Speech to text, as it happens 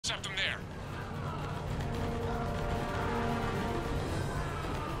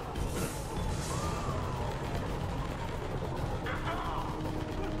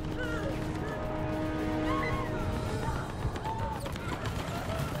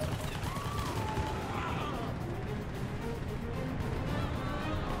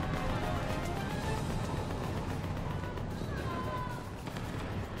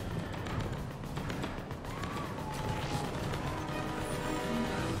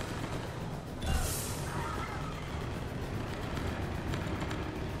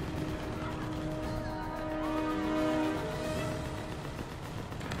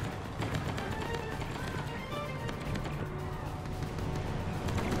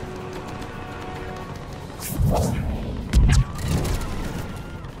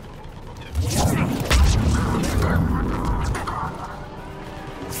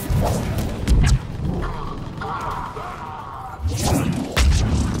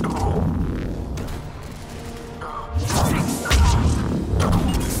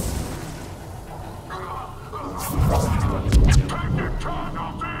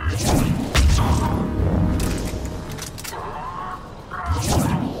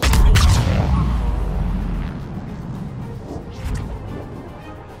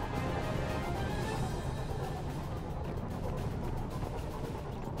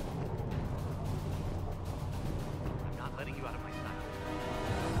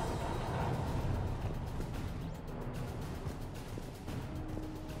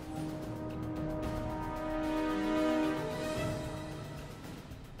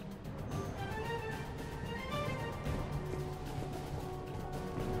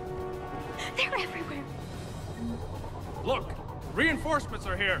They're everywhere. Look! Reinforcements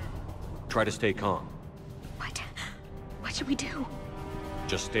are here! Try to stay calm. What should we do?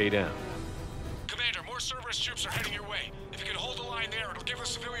 Just stay down. Commander, more Cerberus troops are heading your way. If you can hold the line there, it'll give the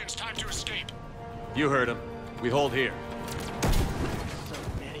civilians time to escape. You heard him. We hold here. So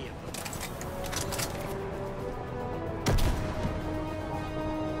many of them.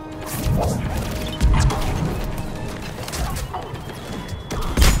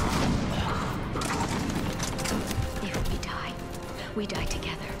 If we die, we die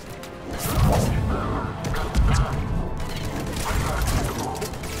together.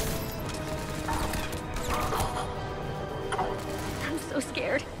 I'm so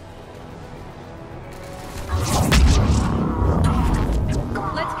scared.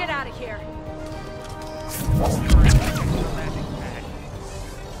 Let's get out of here.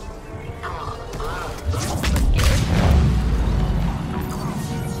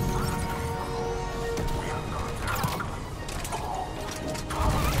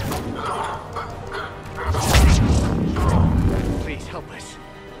 Please help us.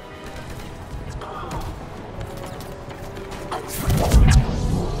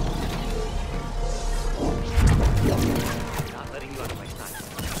 Not letting you out of my sight.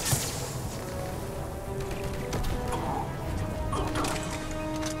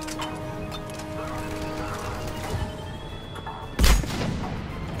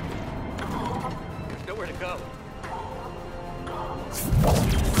 There's nowhere to go.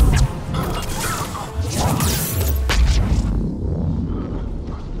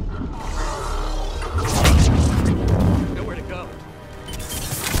 Nowhere to go.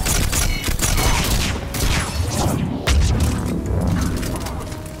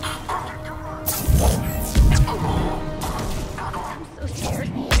 I'm so scared.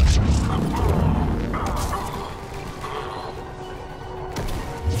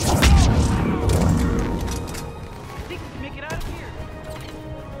 I think we can make it out of here.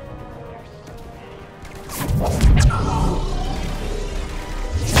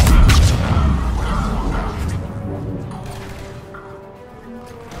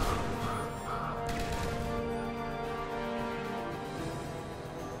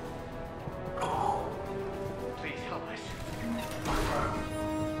 Please help us.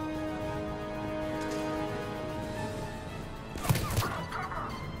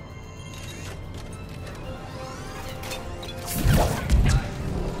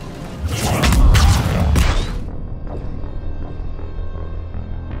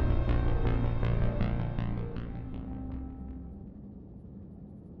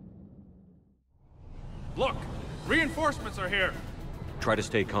 Look! Reinforcements are here! Try to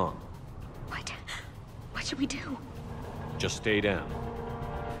stay calm. What should we do? Just stay down.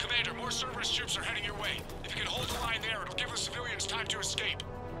 Commander, more Cerberus troops are heading your way. If you can hold the line there, it'll give the civilians time to escape.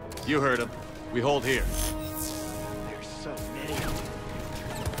 You heard him. We hold here. There's so many of them.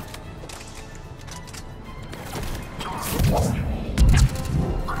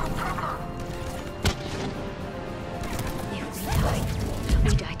 If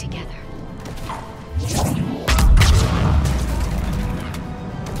we die together.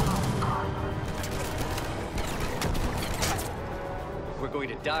 We're going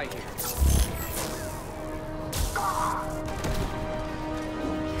to die here.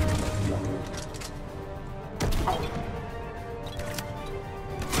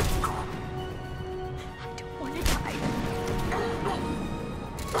 I don't want to die.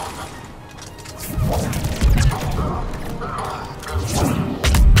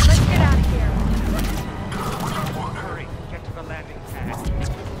 Let's get out of here. Hurry, get to the landing pad.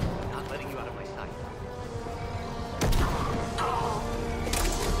 Not letting you out of my sight.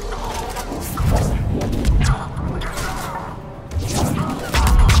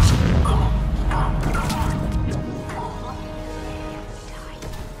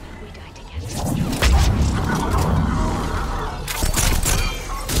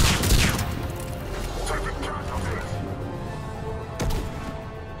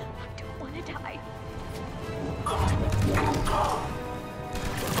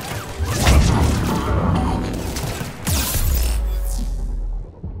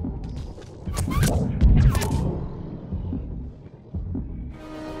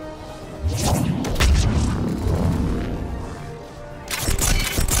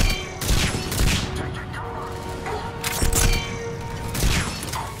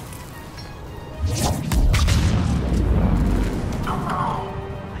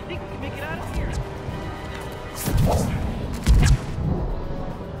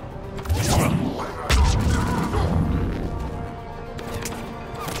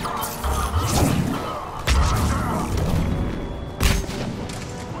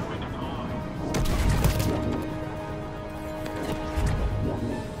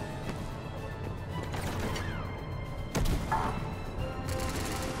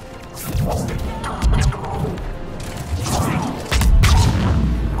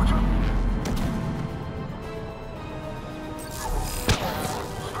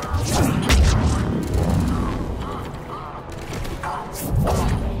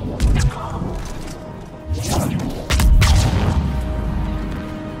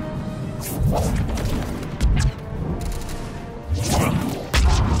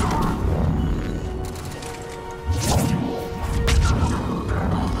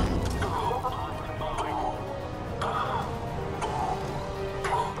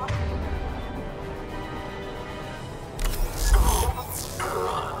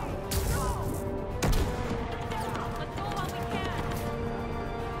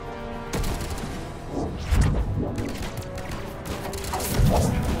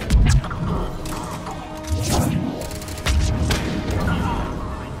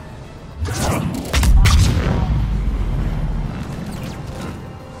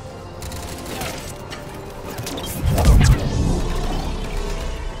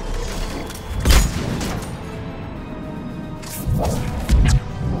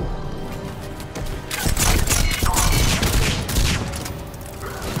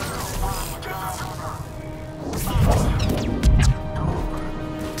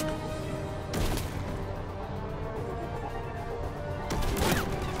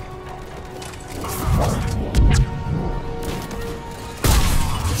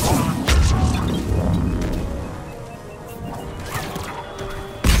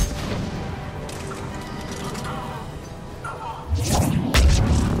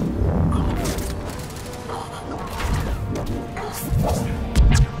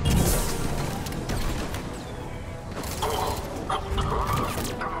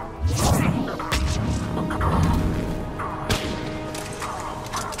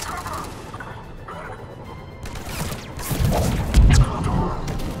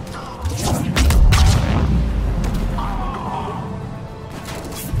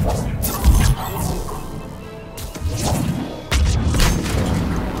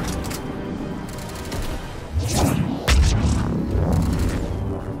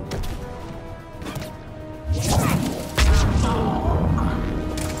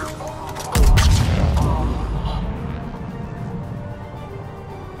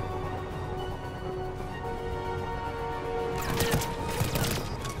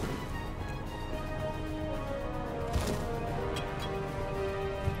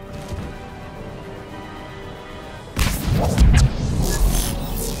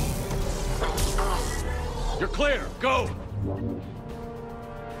 You're clear. Go!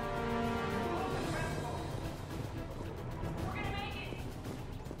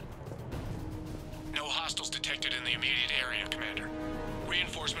 No hostiles detected in the immediate area, Commander.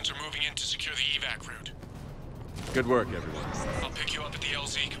 Reinforcements are moving in to secure the evac route. Good work, everyone. I'll pick you up at the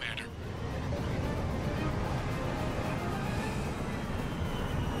LZ, Commander.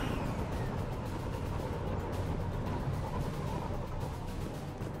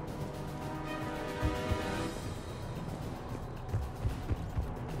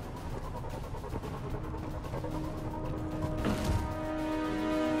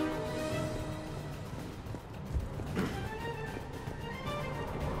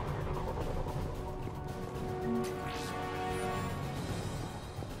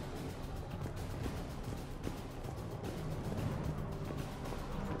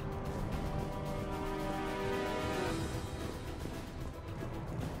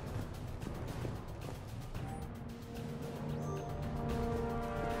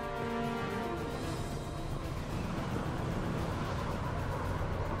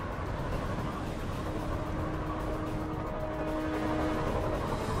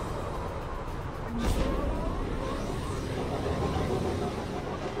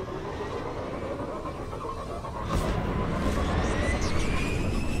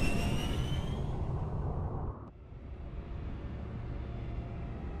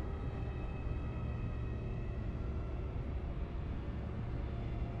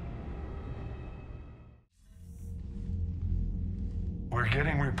 We're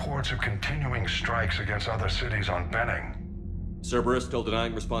getting reports of continuing strikes against other cities on Benning. Cerberus still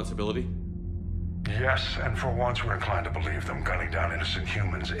denying responsibility? Yes, and for once we're inclined to believe them. Gunning down innocent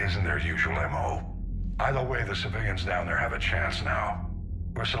humans isn't their usual MO. Either way, the civilians down there have a chance now.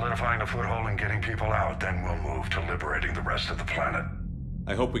 We're solidifying a foothold and getting people out, then we'll move to liberating the rest of the planet.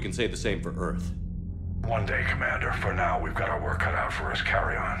 I hope we can say the same for Earth. One day, Commander. For now, we've got our work cut out for us.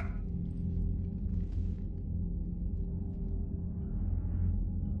 Carry on.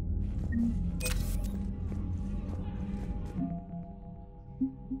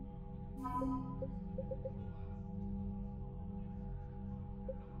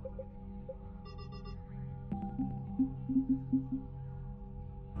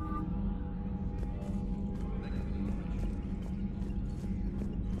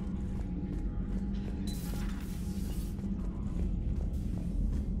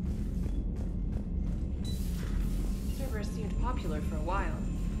 Cerberus seemed popular for a while.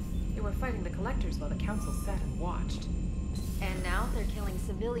 They were fighting the Collectors while the Council sat and watched. And now they're killing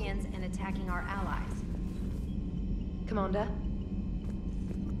civilians and attacking our allies. Commander?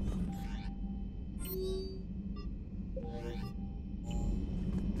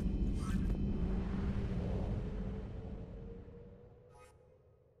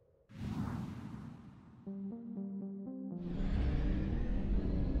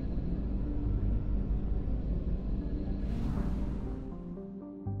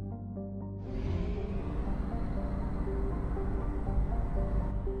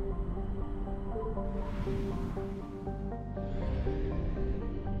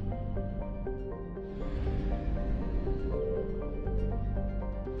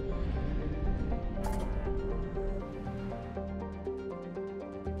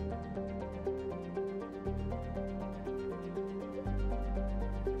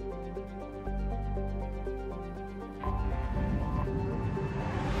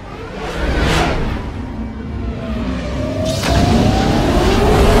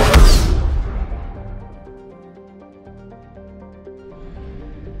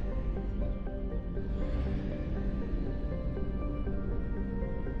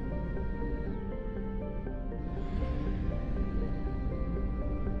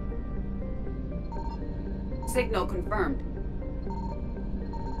 Signal confirmed.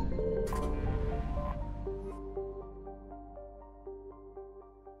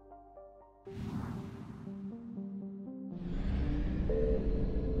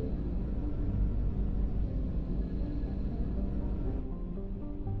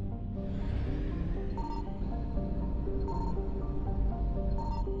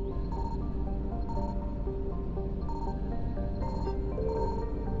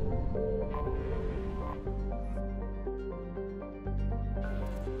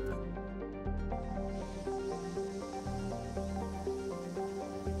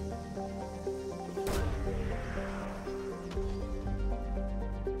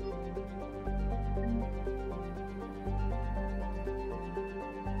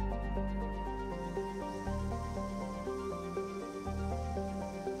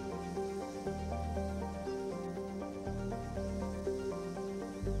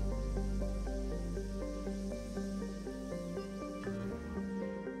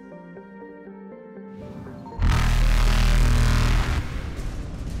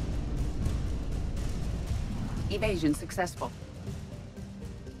 Evasion successful.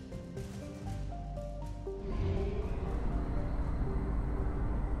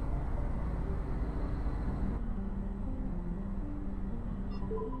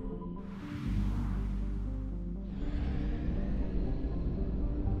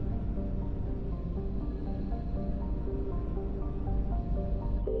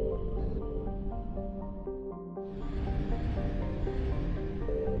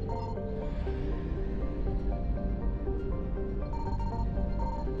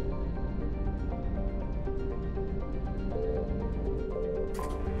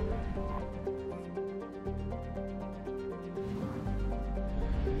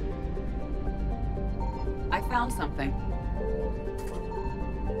 I found something.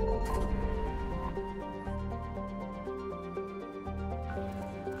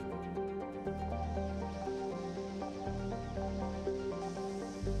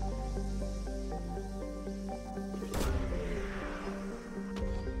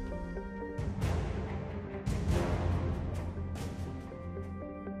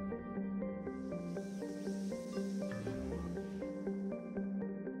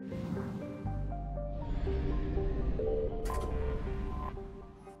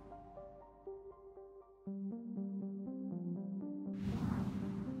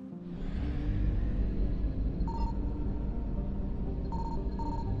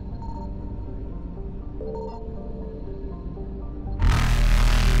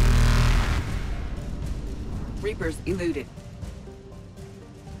 Reapers eluded.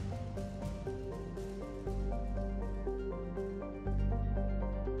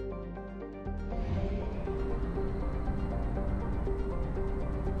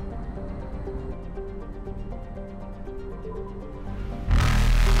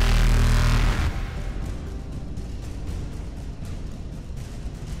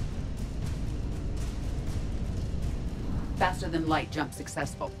 Faster than light jump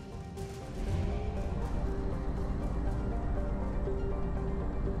successful.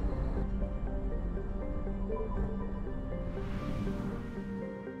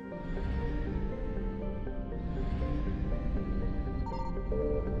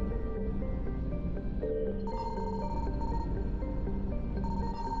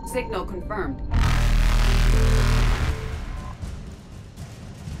 Signal confirmed.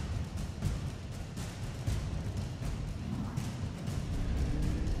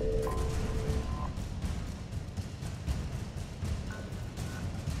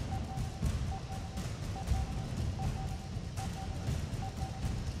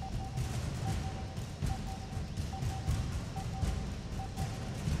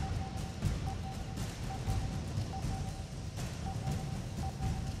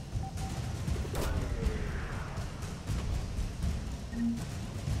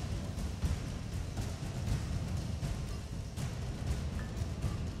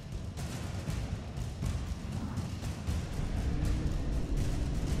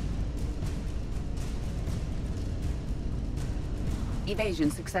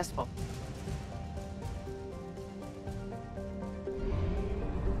 Evasion successful.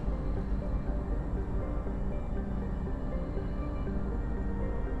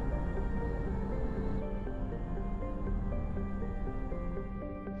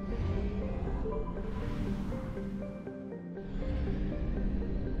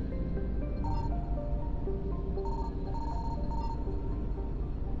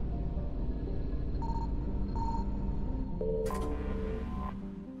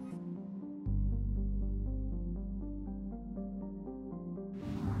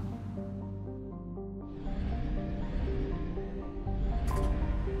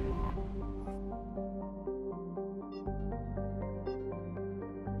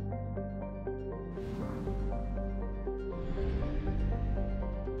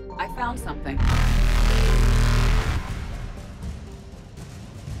 I found something.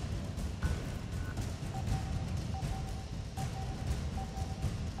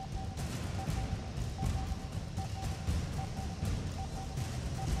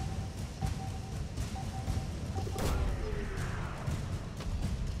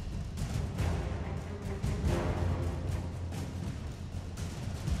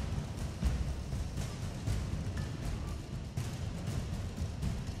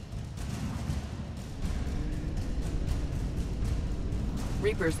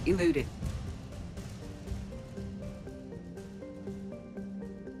 Reapers eluded.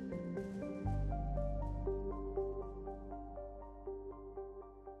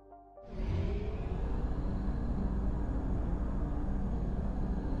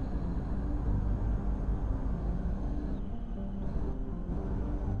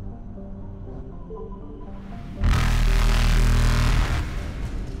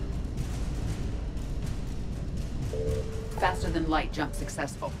 Faster than light jump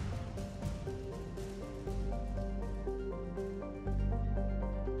successful.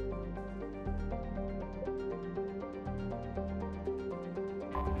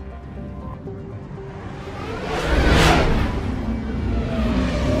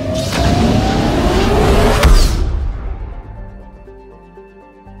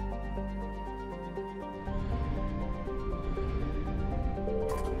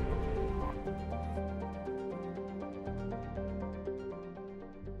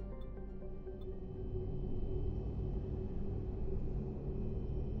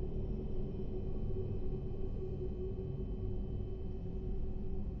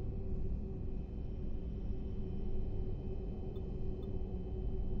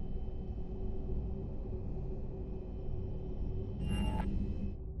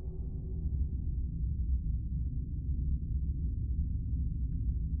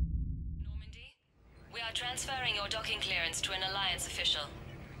 Transferring your docking clearance to an Alliance official.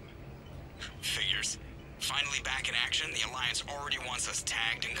 Figures. Finally back in action, the Alliance already wants us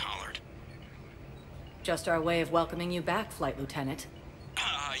tagged and collared. Just our way of welcoming you back, Flight Lieutenant.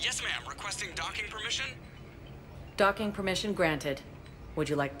 Yes ma'am. Requesting docking permission? Docking permission granted. Would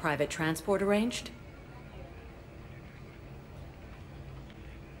you like private transport arranged?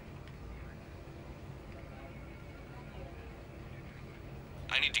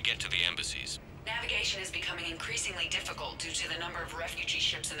 I need to get to the embassies. Navigation is becoming increasingly difficult due to the number of refugee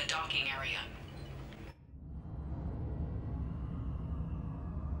ships in the docking area.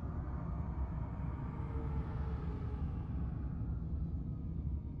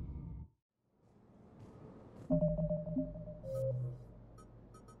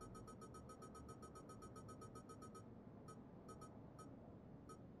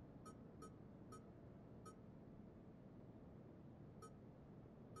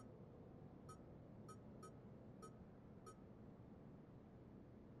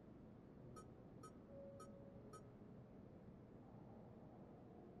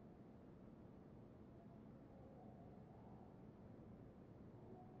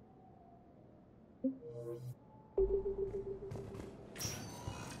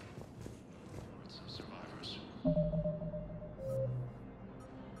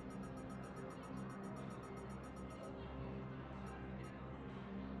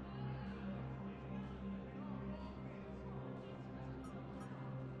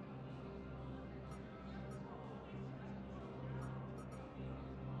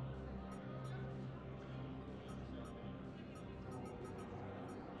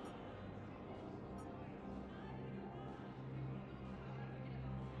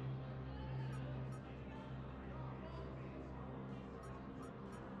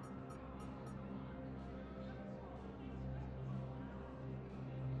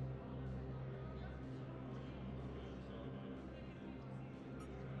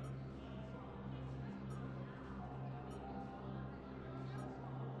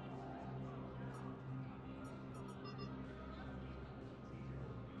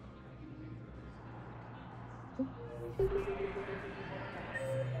 Reaper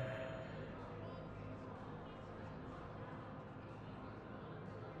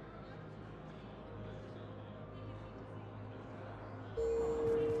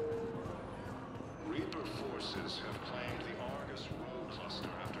forces have claimed the Argus Row cluster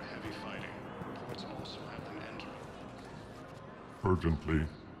after heavy fighting. Reports also have them entering. Urgently.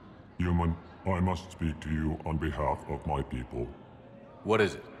 Human, I must speak to you on behalf of my people. What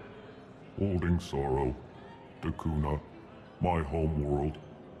is it? Holding Sorrow, Dakuna, my home world,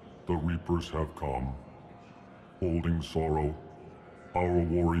 the Reapers have come. Holding Sorrow, our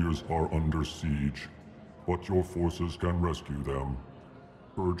warriors are under siege, but your forces can rescue them.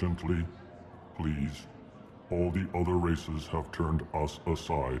 Urgently, please. All the other races have turned us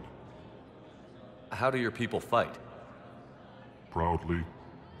aside. How do your people fight? Proudly,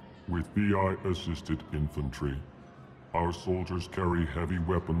 with VI-assisted infantry. Our soldiers carry heavy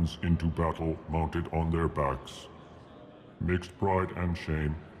weapons into battle mounted on their backs. Mixed pride and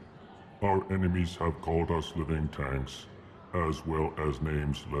shame, our enemies have called us living tanks, as well as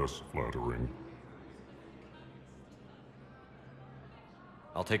names less flattering.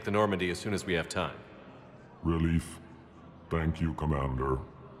 I'll take the Normandy as soon as we have time. Relief. Thank you, Commander.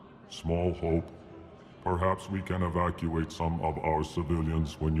 Small hope. Perhaps we can evacuate some of our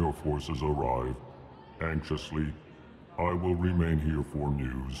civilians when your forces arrive. Anxiously, I will remain here for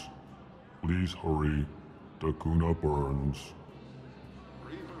news. Please hurry. Dakuna burns.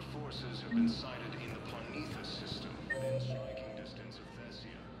 Reaper forces have been sighted in the Planetha system, within striking distance of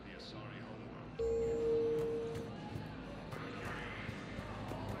Thessia, the Asari homeworld.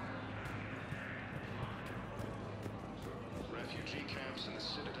 Refugee camps in the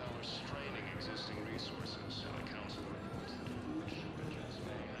Citadel are straining existing resources, and the Council reports that food shortages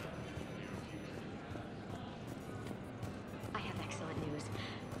may happen in the near future. I have excellent news.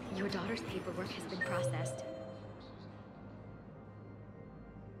 Your daughter's paperwork has been processed.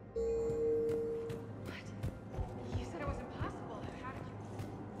 You said it was impossible. How did you...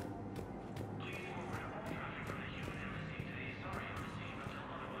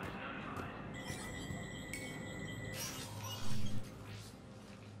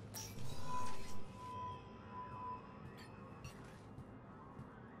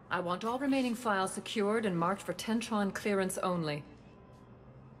 I want all remaining files secured and marked for Tentron clearance only.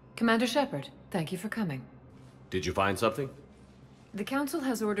 Commander Shepard, thank you for coming. Did you find something? The Council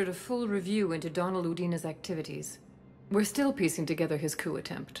has ordered a full review into Donald Udina's activities. We're still piecing together his coup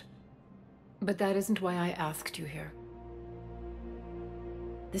attempt. But that isn't why I asked you here.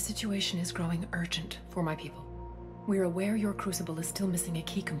 The situation is growing urgent for my people. We're aware your Crucible is still missing a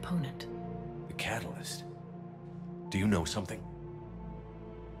key component. The catalyst. Do you know something?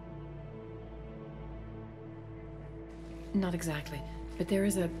 Not exactly, but there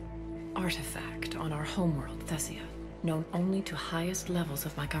is a artifact on our homeworld, Thessia, known only to highest levels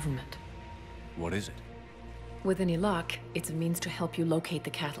of my government. What is it? With any luck, it's a means to help you locate the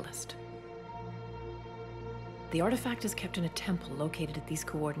catalyst. The artifact is kept in a temple located at these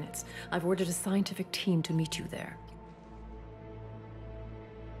coordinates. I've ordered a scientific team to meet you there.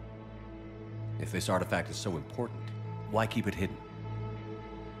 If this artifact is so important, why keep it hidden?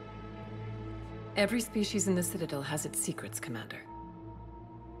 Every species in the Citadel has its secrets, Commander.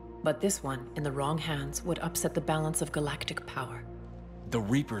 But this one, in the wrong hands, would upset the balance of galactic power. The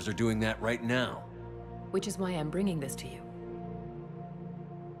Reapers are doing that right now. Which is why I'm bringing this to you.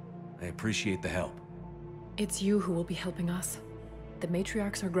 I appreciate the help. It's you who will be helping us. The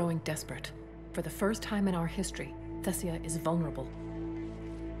Matriarchs are growing desperate. For the first time in our history, Thessia is vulnerable.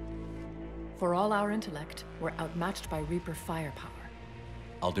 For all our intellect, we're outmatched by Reaper firepower.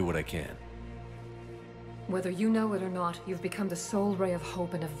 I'll do what I can. Whether you know it or not, you've become the sole ray of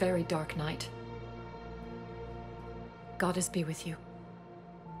hope in a very dark night. Goddess be with you.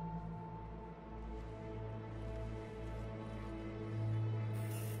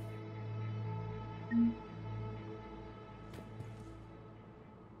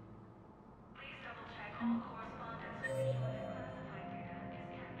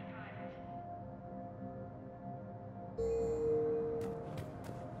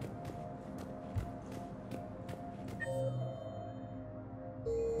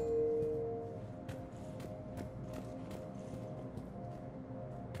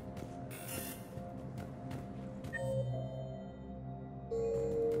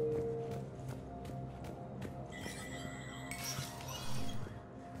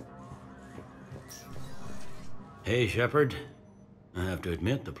 Hey, Shepard. I have to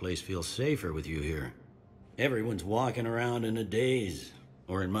admit, the place feels safer with you here. Everyone's walking around in a daze,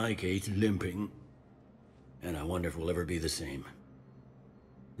 or in my case, limping. And I wonder if we'll ever be the same.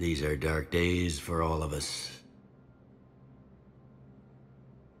 These are dark days for all of us.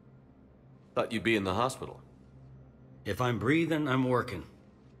 Thought you'd be in the hospital. If I'm breathing, I'm working.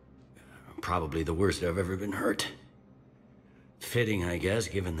 Probably the worst I've ever been hurt. Fitting, I guess,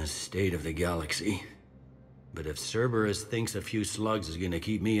 given the state of the galaxy. But if Cerberus thinks a few slugs is gonna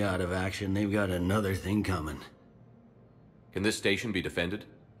keep me out of action, they've got another thing coming. Can this station be defended?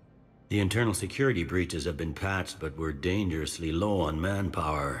 The internal security breaches have been patched, but we're dangerously low on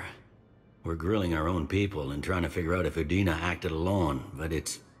manpower. We're grilling our own people and trying to figure out if Udina acted alone, but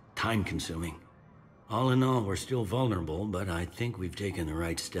it's time-consuming. All in all, we're still vulnerable, but I think we've taken the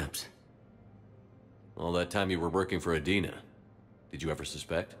right steps. All that time you were working for Udina, did you ever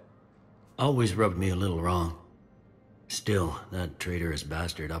suspect? Always rubbed me a little wrong. Still, that traitorous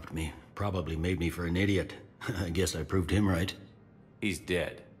bastard upped me. Probably made me for an idiot. I guess I proved him right. He's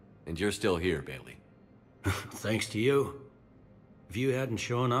dead, and you're still here, Bailey. Thanks to you. If you hadn't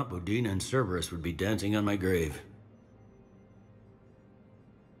shown up, Udina and Cerberus would be dancing on my grave.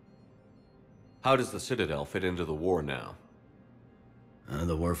 How does the Citadel fit into the war now?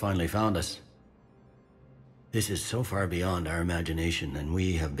 The war finally found us. This is so far beyond our imagination, and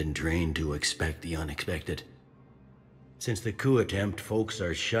we have been trained to expect the unexpected. Since the coup attempt, folks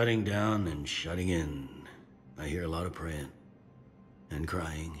are shutting down and shutting in. I hear a lot of praying. And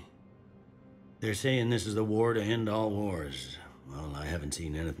crying. They're saying this is the war to end all wars. Well, I haven't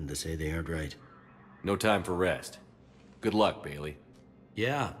seen anything to say they aren't right. No time for rest. Good luck, Bailey.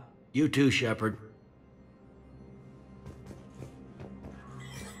 Yeah, you too, Shepard.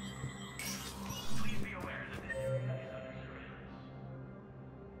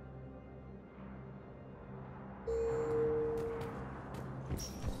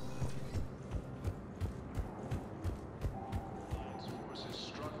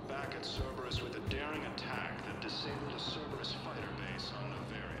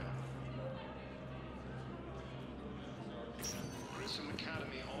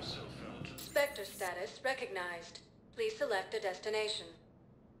 Spectre status recognized. Please select a destination.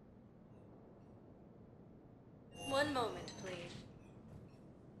 One moment, please.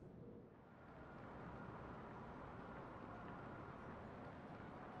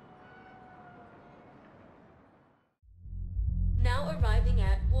 Now arriving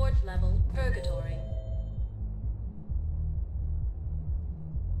at Ward's level, Purgatory.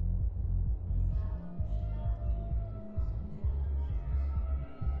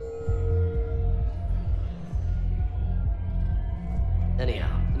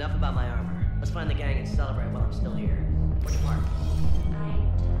 Anyhow, enough about my armor. Let's find the gang and celebrate while I'm still here. Where's Mark?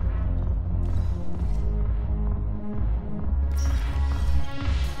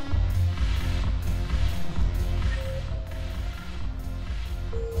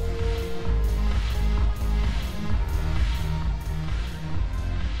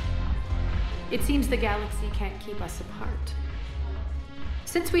 It seems the galaxy can't keep us apart.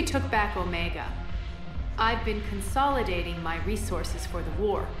 Since we took back Omega, I've been consolidating my resources for the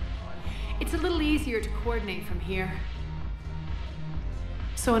war. It's a little easier to coordinate from here.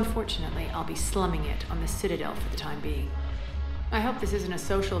 So unfortunately, I'll be slumming it on the Citadel for the time being. I hope this isn't a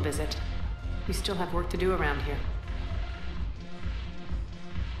social visit. We still have work to do around here.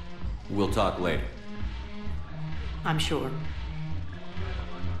 We'll talk later. I'm sure.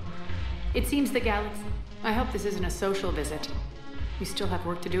 It seems the galaxy... I hope this isn't a social visit. We still have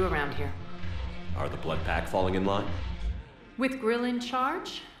work to do around here. Are the Blood Pack falling in line? With Grill in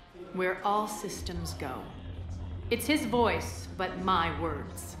charge, where all systems go. It's his voice, but my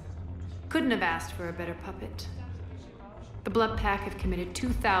words. Couldn't have asked for a better puppet. The Blood Pack have committed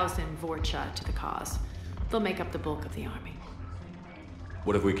 2,000 Vorcha to the cause. They'll make up the bulk of the army.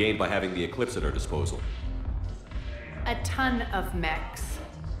 What have we gained by having the Eclipse at our disposal? A ton of mechs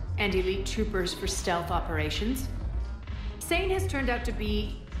and elite troopers for stealth operations. Sane has turned out to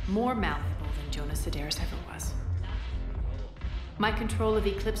be more malleable than Jonas Sedaris ever was. My control of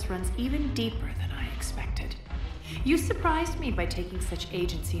Eclipse runs even deeper than I expected. You surprised me by taking such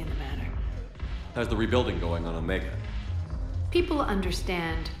agency in the matter. How's the rebuilding going on Omega? People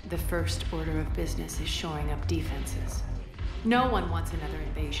understand the first order of business is shoring up defenses. No one wants another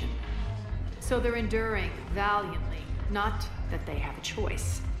invasion. So they're enduring valiantly, not that they have a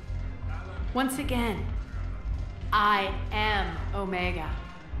choice. Once again, I am Omega.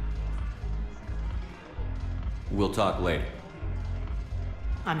 We'll talk later.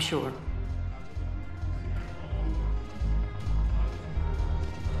 I'm sure.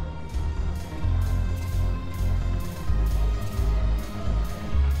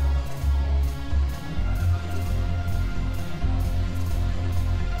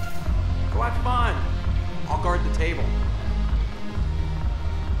 Go have fun. I'll guard the table.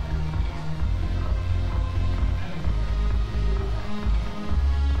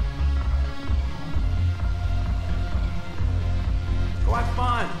 Go have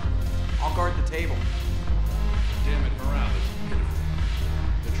fun. I'll guard the table. Damn it, morale is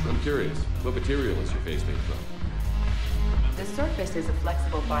pitiful. I'm curious, what material is your face made from? The surface is a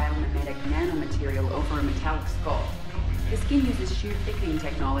flexible biomimetic nanomaterial over a metallic skull. The skin uses shear thickening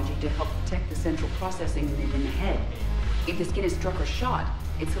technology to help protect the central processing unit in the head. If the skin is struck or shot,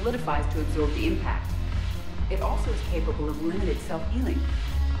 it solidifies to absorb the impact. It also is capable of limited self-healing.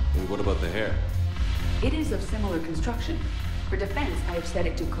 And what about the hair? It is of similar construction. For defense, I have set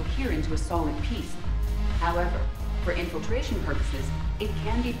it to cohere into a solid piece. However, for infiltration purposes, it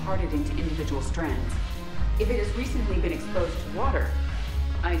can be parted into individual strands. If it has recently been exposed to water,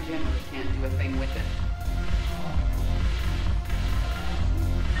 I generally can't do a thing with it.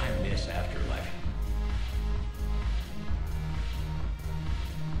 I miss Afterlife.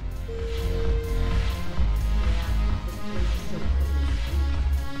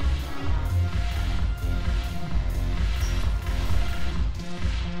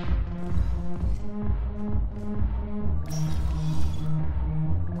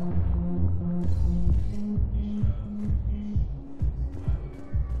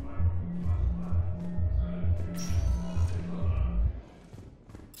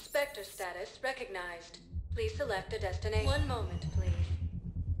 Spectre status recognized. Please select a destination. One moment, please.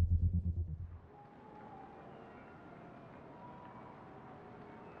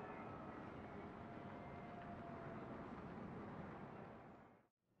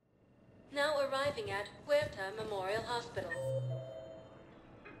 Now arriving at Huerta Memorial Hospital.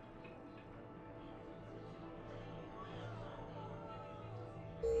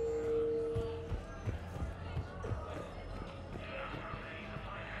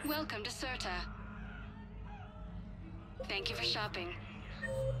 Welcome to Certa. Thank you for shopping.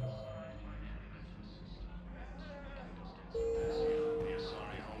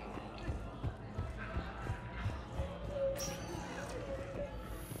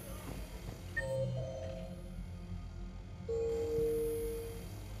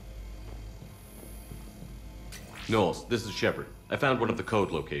 Knowles, this is Shepard. I found one of the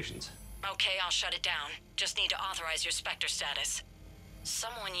code locations. Okay, I'll shut it down. Just need to authorize your Spectre status.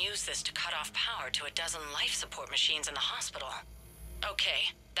 Someone used this to cut off power to a dozen life support machines in the hospital. Okay,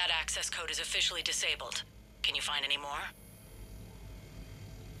 that access code is officially disabled. Can you find any more?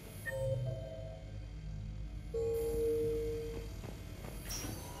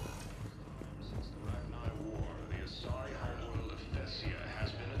 Since the Ragnar War, the Asari homeworld of Thessia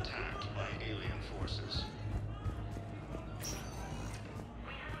has been attacked by alien forces.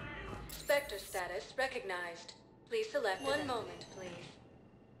 Spectre status recognized. Please select one moment, please.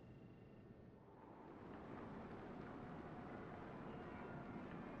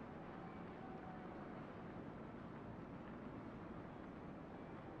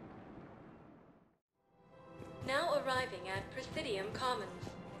 Now arriving at Presidium Commons.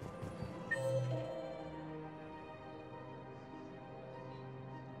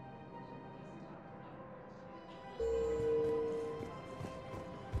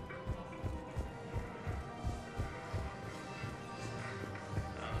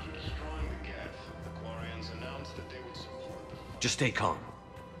 After destroying the Geth, the Quarians announced that they would support the Just stay calm.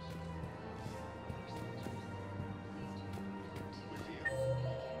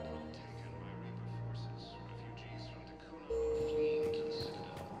 fleeing to the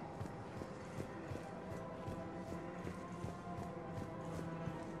Citadel.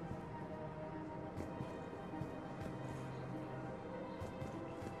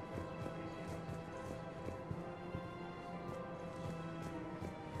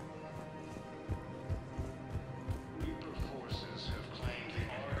 Reaper forces have claimed the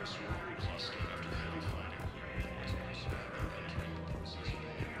Argus Road cluster after heavy fighting. Reports also have them entering the process of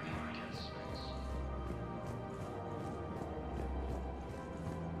entering Geth space.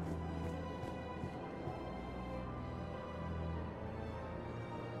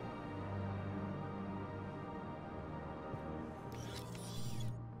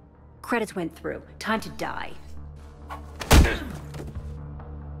 Credits went through. Time to die.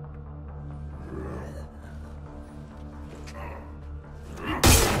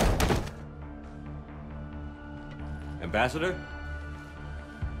 Ambassador?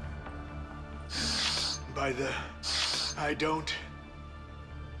 By the... I don't...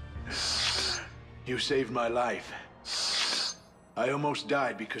 You saved my life. I almost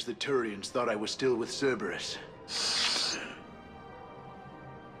died because the Turians thought I was still with Cerberus.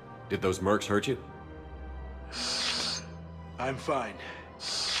 Did those mercs hurt you? I'm fine.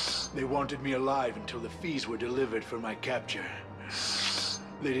 They wanted me alive until the fees were delivered for my capture.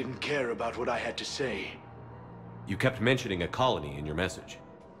 They didn't care about what I had to say. You kept mentioning a colony in your message.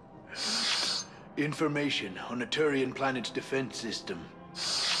 Information on a Turian planet's defense system.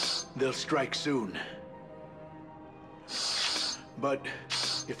 They'll strike soon. But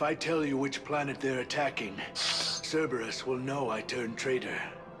if I tell you which planet they're attacking, Cerberus will know I turned traitor.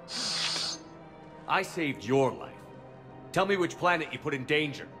 I saved your life. Tell me which planet you put in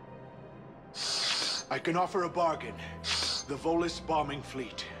danger. I can offer a bargain. The Volus bombing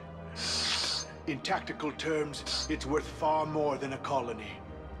fleet. In tactical terms, it's worth far more than a colony.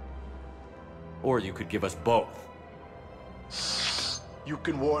 Or you could give us both. You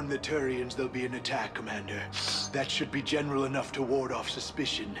can warn the Turians there'll be an attack, Commander. That should be general enough to ward off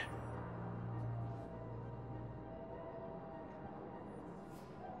suspicion.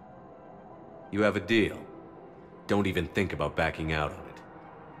 You have a deal. Don't even think about backing out on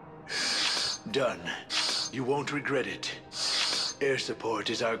it. Done. You won't regret it. Air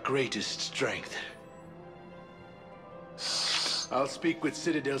support is our greatest strength. I'll speak with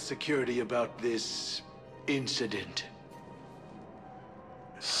Citadel Security about this incident.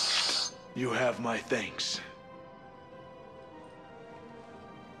 You have my thanks.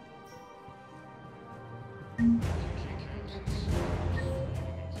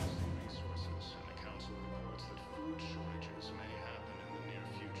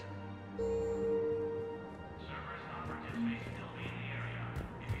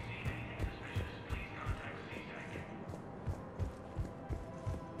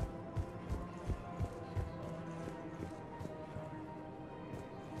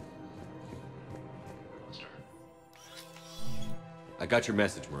 I got your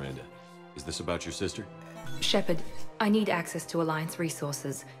message, Miranda. Is this about your sister? Shepard, I need access to Alliance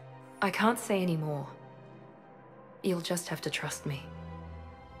resources. I can't say any more. You'll just have to trust me.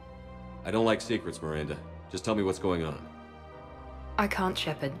 I don't like secrets, Miranda. Just tell me what's going on. I can't,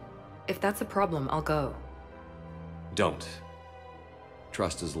 Shepard. If that's a problem, I'll go. Don't.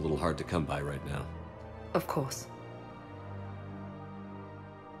 Trust is a little hard to come by right now. Of course.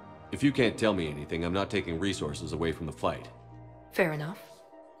 If you can't tell me anything, I'm not taking resources away from the fight. Fair enough.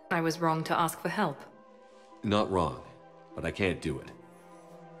 I was wrong to ask for help. Not wrong, but I can't do it.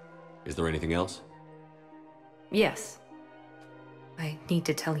 Is there anything else? Yes. I need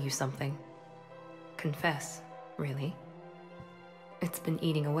to tell you something. Confess, really. It's been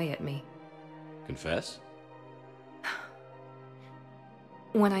eating away at me. Confess?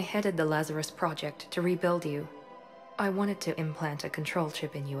 When I headed the Lazarus Project to rebuild you, I wanted to implant a control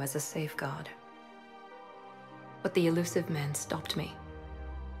chip in you as a safeguard. But the elusive man stopped me.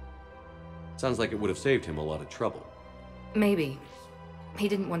 Sounds like it would have saved him a lot of trouble. Maybe. He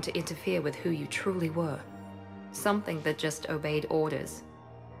didn't want to interfere with who you truly were. Something that just obeyed orders.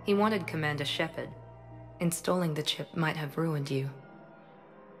 He wanted Commander Shepard. Installing the chip might have ruined you.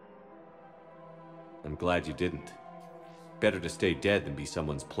 I'm glad you didn't. Better to stay dead than be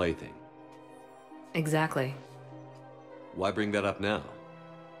someone's plaything. Exactly. Why bring that up now?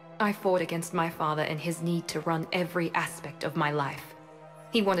 I fought against my father and his need to run every aspect of my life.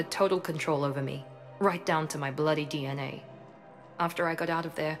 He wanted total control over me, right down to my bloody DNA. After I got out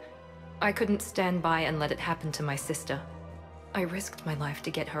of there, I couldn't stand by and let it happen to my sister. I risked my life to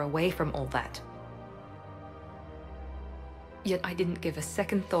get her away from all that. Yet I didn't give a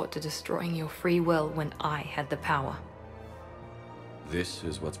second thought to destroying your free will when I had the power. This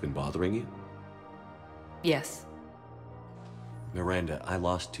is what's been bothering you? Yes. Miranda, I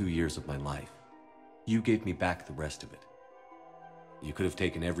lost 2 years of my life. You gave me back the rest of it. You could have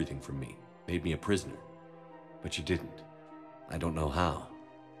taken everything from me, made me a prisoner. But you didn't. I don't know how.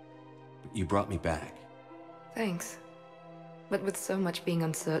 But you brought me back. Thanks. But with so much being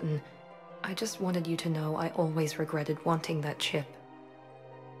uncertain, I just wanted you to know I always regretted wanting that chip.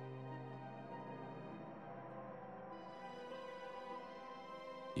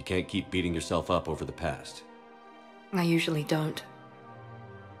 You can't keep beating yourself up over the past. I usually don't.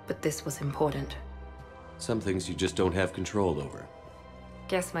 But this was important. Some things you just don't have control over.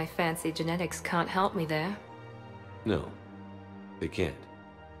 Guess my fancy genetics can't help me there. No, they can't.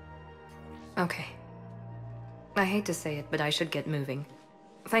 Okay. I hate to say it, but I should get moving.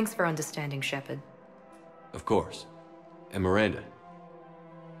 Thanks for understanding, Shepard. Of course. And Miranda,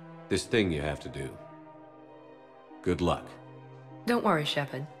 this thing you have to do. Good luck. Don't worry,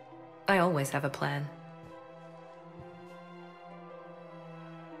 Shepard. I always have a plan.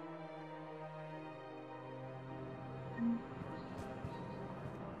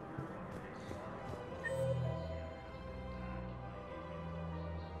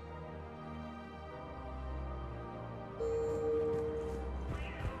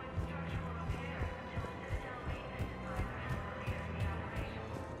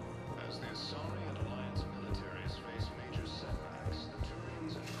 As the Asari and Alliance militaries face major setbacks, the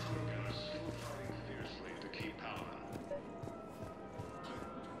Turians and Krogans still fighting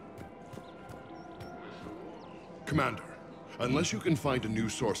Commander, unless you can find a new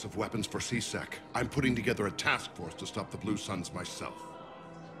source of weapons for C-Sec, I'm putting together a task force to stop the Blue Suns myself.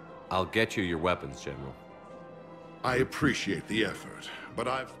 I'll get you your weapons, General. I appreciate the effort, but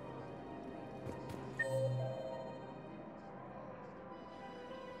I've...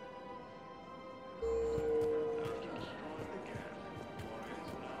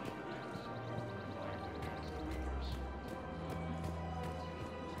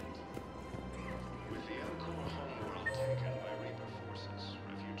 With the Elcor homeworld taken by Reaper forces,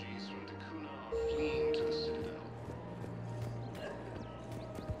 refugees from Dakuna are fleeing to the Citadel.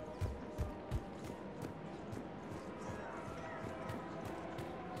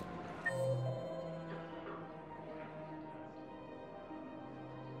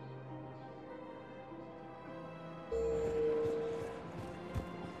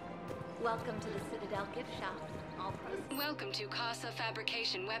 Welcome to the Citadel gift shop. All pros. Welcome to Casa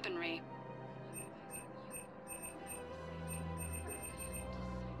Fabrication Weaponry.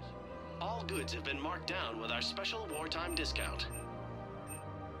 All goods have been marked down with our special wartime discount.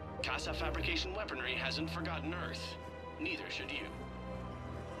 Casa Fabrication Weaponry hasn't forgotten Earth. Neither should you.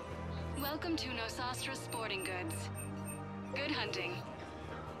 Welcome to Nosastra Sporting Goods. Good hunting.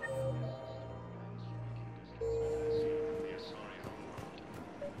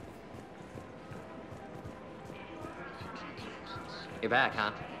 You're back,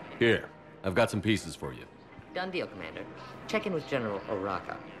 huh? Here, I've got some pieces for you. Done deal, Commander. Check in with General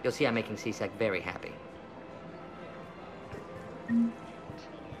Oraka. You'll see I'm making C-Sec very happy.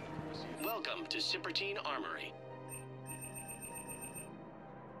 Welcome to Cipertine Armory.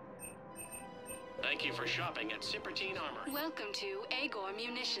 Thank you for shopping at Cipertine Armory. Welcome to Agor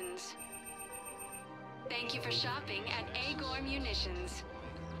Munitions. Thank you for shopping at Agor Munitions.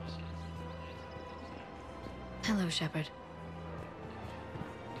 Hello, Shepard.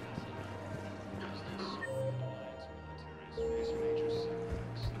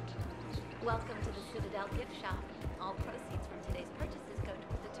 Welcome to the Citadel gift shop. All proceeds from today's purchases go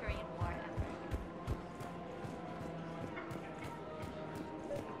toward the Turian war effort.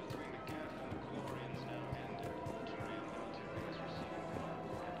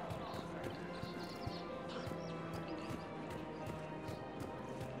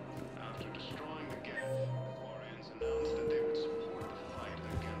 After destroying the Geth, the Quarians announced that they would support the fight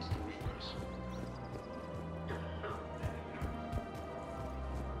against the Reapers.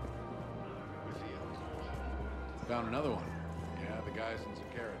 Found another one. Yeah, the guys in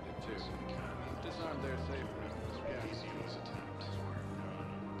Zakara did too. Disarmed their safe room. Easy attempt. There are no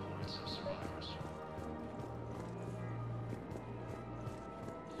reports of survivors.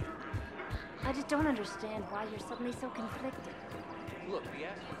 I just don't understand why you're suddenly so conflicted. Look, the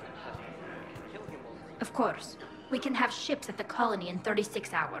Astros are killing him over. Of course. We can have ships at the colony in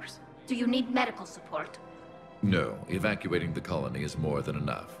 36 hours. Do you need medical support? No, evacuating the colony is more than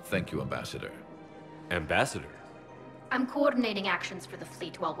enough. Thank you, Ambassador. Ambassador? I'm coordinating actions for the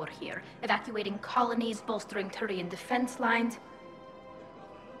fleet while we're here. Evacuating colonies, bolstering Turian defense lines.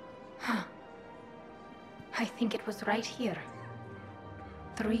 Huh. I think it was right here.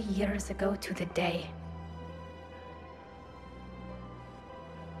 3 years ago to the day.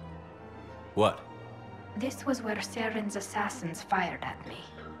 What? This was where Saren's assassins fired at me.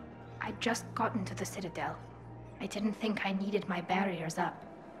 I'd just gotten to the Citadel. I didn't think I needed my barriers up.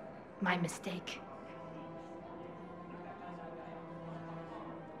 My mistake.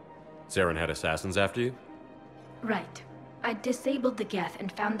 Saren had assassins after you? Right. I disabled the Geth and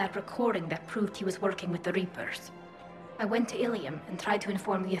found that recording that proved he was working with the Reapers. I went to Ilium and tried to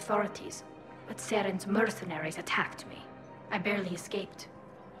inform the authorities, but Saren's mercenaries attacked me. I barely escaped.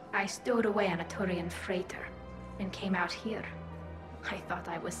 I stowed away on a Turian freighter and came out here. I thought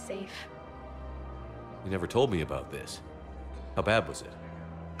I was safe. You never told me about this. How bad was it?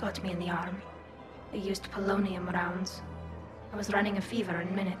 Got me in the arm. They used polonium rounds. I was running a fever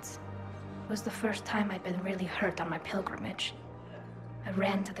in minutes. It was the first time I'd been really hurt on my pilgrimage. I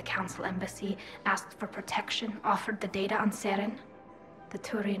ran to the Council embassy, asked for protection, offered the data on Saren. The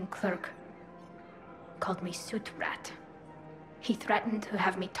Turian clerk called me Soot Rat. He threatened to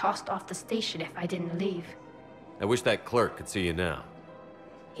have me tossed off the station if I didn't leave. I wish that clerk could see you now.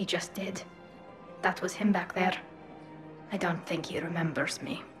 He just did. That was him back there. I don't think he remembers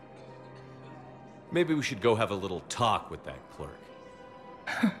me. Maybe we should go have a little talk with that clerk.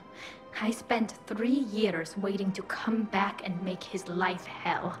 I spent 3 years waiting to come back and make his life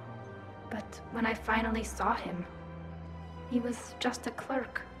hell. But when I finally saw him, he was just a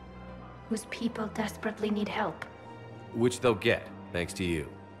clerk whose people desperately need help. Which they'll get, thanks to you.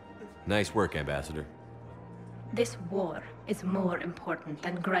 Nice work, Ambassador. This war is more important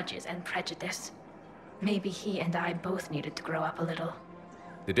than grudges and prejudice. Maybe he and I both needed to grow up a little.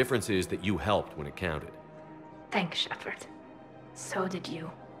 The difference is that you helped when it counted. Thanks, Shepard. So did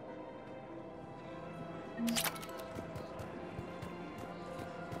you.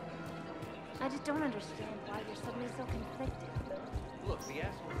 I just don't understand why you're suddenly so conflicted. Look, the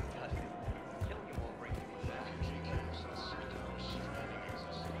asshole is custody. Killing him won't bring people back.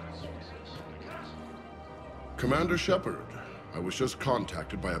 Commander Shepard, I was just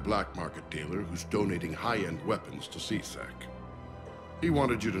contacted by a black market dealer who's donating high-end weapons to CSEC. He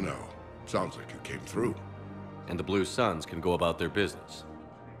wanted you to know. Sounds like you came through. And the Blue Suns can go about their business.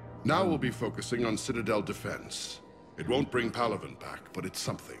 Now we'll be focusing on Citadel defense. It won't bring Palaven back, but it's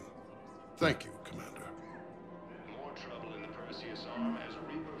something. Thank you, Commander. More trouble in the Perseus arm as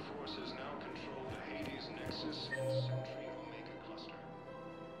Reaper forces now control the Hades Nexus and Sentry Omega cluster.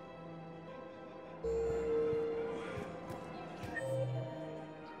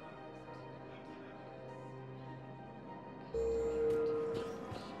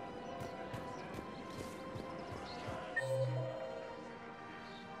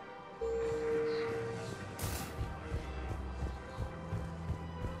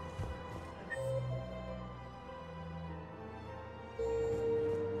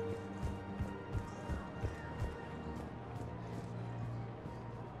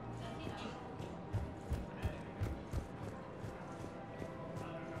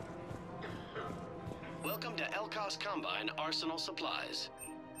 Welcome to Elkos Combine Arsenal Supplies.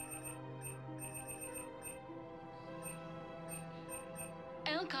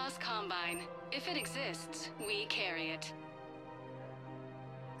 Elkos Combine. If it exists, we carry it.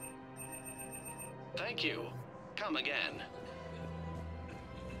 Thank you. Come again.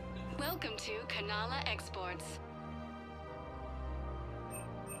 Welcome to Kanala Exports.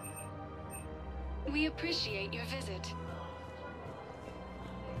 We appreciate your visit.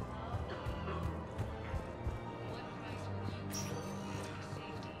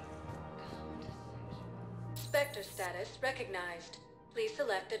 Spectre status recognized. Please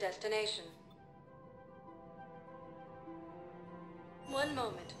select a destination. One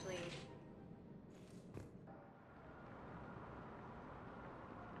moment, please.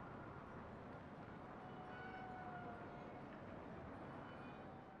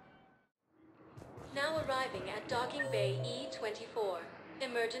 Now arriving at Docking Bay E-24.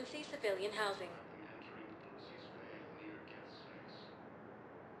 Emergency civilian housing.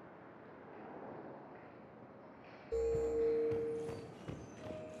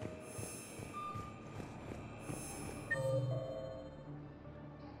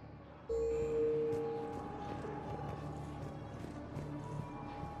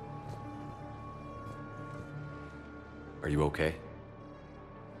 Are you okay?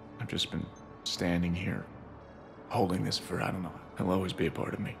 I've just been standing here, holding this for, I don't know, it'll always be a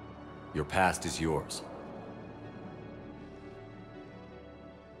part of me. Your past is yours.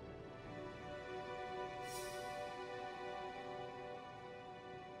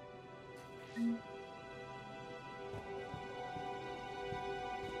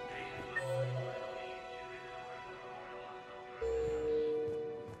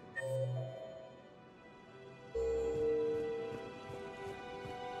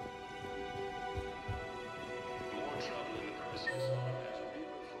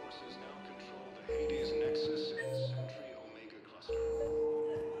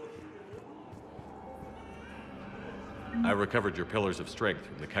 I recovered your pillars of strength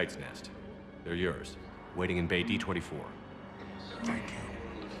from the Kite's Nest. They're yours, waiting in Bay D-24. Thank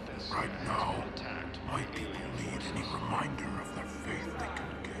you. Right now, my people need any reminder of their faith they can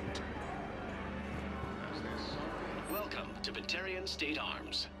get. Welcome to Batarian State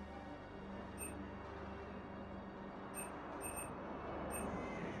Arms.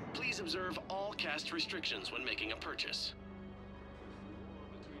 Please observe all caste restrictions when making a purchase.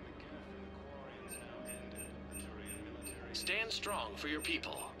 Stand strong for your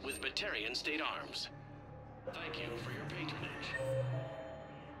people with Batarian State Arms. Thank you for your patronage.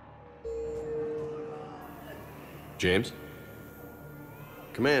 James?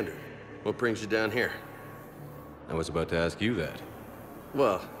 Commander, what brings you down here? I was about to ask you that.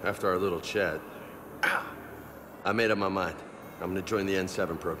 Well, after our little chat, I made up my mind. I'm gonna join the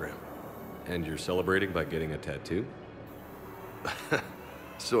N7 program. And you're celebrating by getting a tattoo?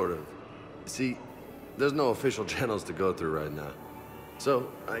 Sort of. See, there's no official channels to go through right now. So,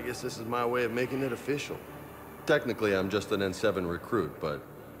 I guess this is my way of making it official. Technically, I'm just an N7 recruit, but,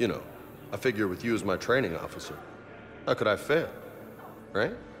 you know, I figure with you as my training officer, how could I fail?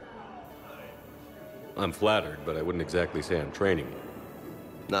 Right? I'm flattered, but I wouldn't exactly say I'm training you.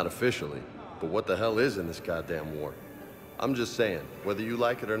 Not officially, but what the hell is in this goddamn war? I'm just saying, whether you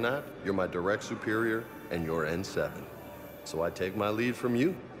like it or not, you're my direct superior, and you're N7. So I take my lead from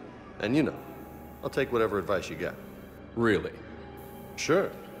you. And you know, I'll take whatever advice you got. Really? Sure.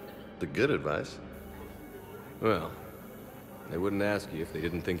 The good advice. Well, they wouldn't ask you if they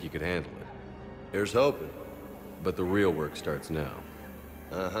didn't think you could handle it. Here's hoping. But the real work starts now.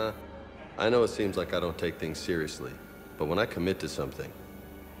 Uh-huh. I know it seems like I don't take things seriously, but when I commit to something,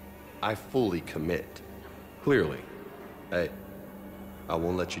 I fully commit. Clearly. Hey, I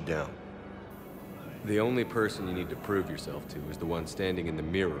won't let you down. The only person you need to prove yourself to is the one standing in the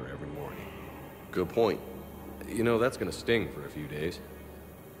mirror every morning. Good point. You know, that's gonna sting for a few days.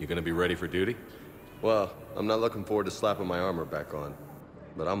 You gonna be ready for duty? Well, I'm not looking forward to slapping my armor back on,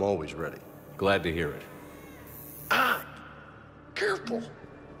 but I'm always ready. Glad to hear it. Ah! Careful!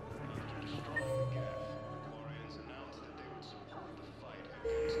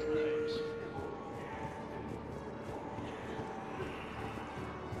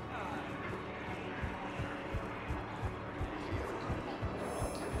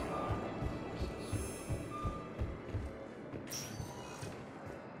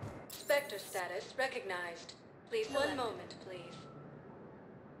 Spectre status recognized. Please, one moment, please.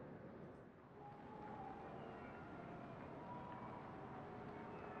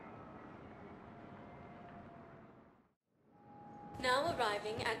 Now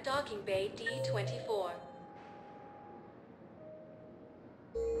arriving at docking bay D-24.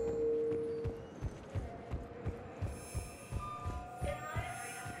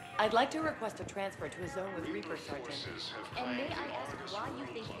 I'd like to request a transfer to a zone with Reaper, Sergeant. And may I ask why you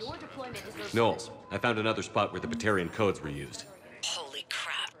think your deployment is... Knowles, I found another spot where the Batarian codes were used. Holy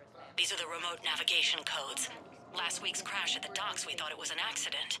crap. These are the remote navigation codes. Last week's crash at the docks, we thought it was an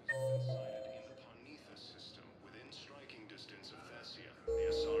accident.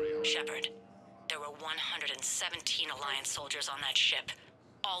 Shepard, there were 117 Alliance soldiers on that ship.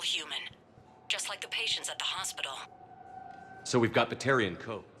 All human. Just like the patients at the hospital. So we've got Batarian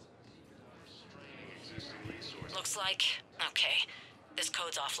code. Looks like... okay. This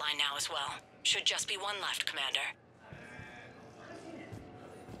code's offline now as well. Should just be one left, Commander.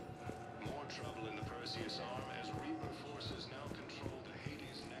 More trouble in the Perseus arm as Reaper forces now control the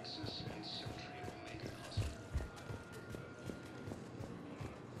Hades Nexus and Sentry Omega cluster.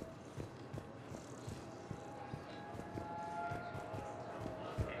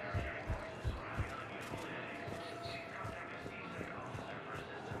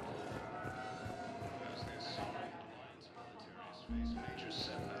 As this Alliance militaries face major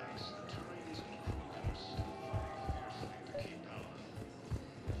setbacks, the Turians and crew have still fighting fiercely to keep power.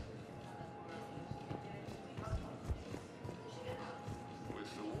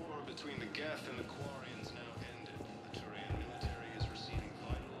 With the war between the Geth and the Quarians now ended, the Turian military is receiving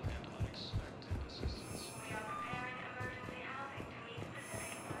vital and unexpected assistance.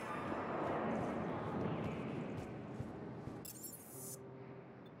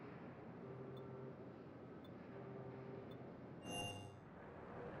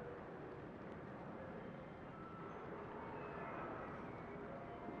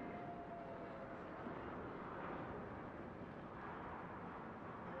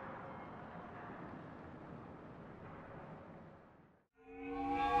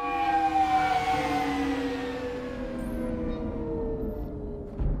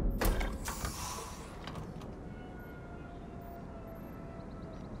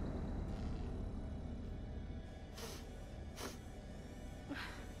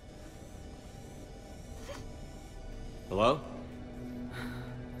 Hello?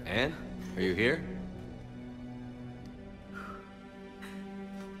 Anne? Are you here?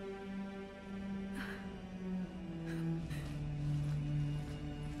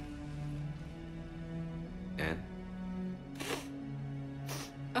 Anne?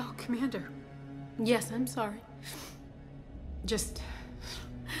 Oh, Commander. Yes, I'm sorry. Just...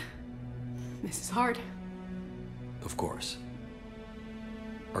 this is hard. Of course.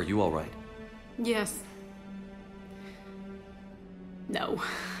 Are you all right? Yes. No.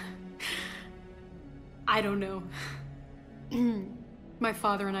 I don't know. My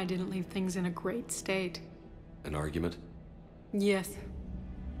father and I didn't leave things in a great state. An argument? Yes.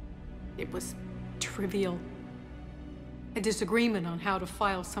 It was trivial. A disagreement on how to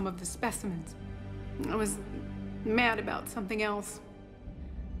file some of the specimens. I was mad about something else.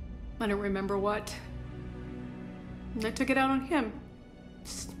 I don't remember what. And I took it out on him.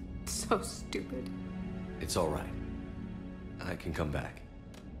 So stupid. It's all right. I can come back.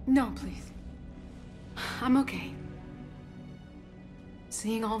 No, please. I'm okay.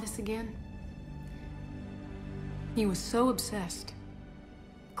 Seeing all this again? He was so obsessed.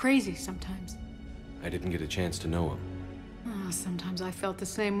 Crazy sometimes. I didn't get a chance to know him. Oh, sometimes I felt the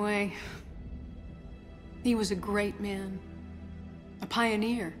same way. He was a great man. A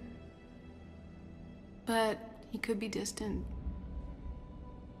pioneer. But he could be distant.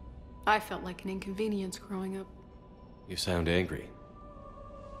 I felt like an inconvenience growing up. You sound angry.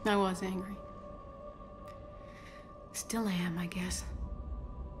 I was angry. Still am, I guess.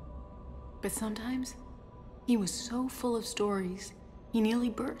 But sometimes, he was so full of stories, he nearly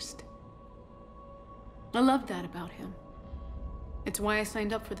burst. I loved that about him. It's why I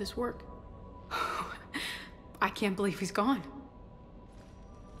signed up for this work. I can't believe he's gone.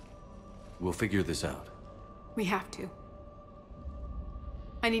 We'll figure this out. We have to.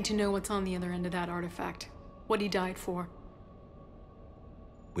 I need to know what's on the other end of that artifact. What he died for.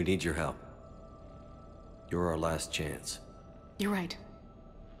 We need your help. You're our last chance. You're right.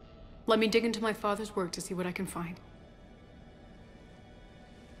 Let me dig into my father's work to see what I can find.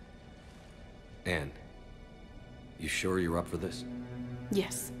 Anne, you sure you're up for this?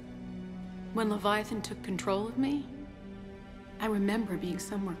 Yes. When Leviathan took control of me, I remember being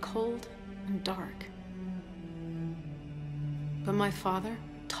somewhere cold and dark. But my father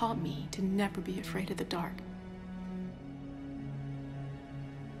taught me to never be afraid of the dark.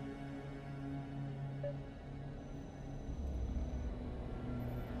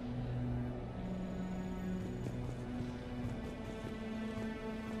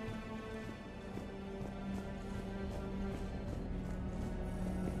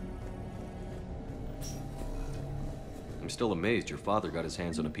 I'm still amazed your father got his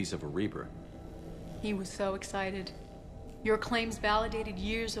hands on a piece of Erebra. He was so excited. Your claims validated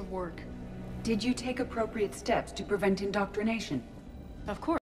years of work. Did you take appropriate steps to prevent indoctrination? Of course.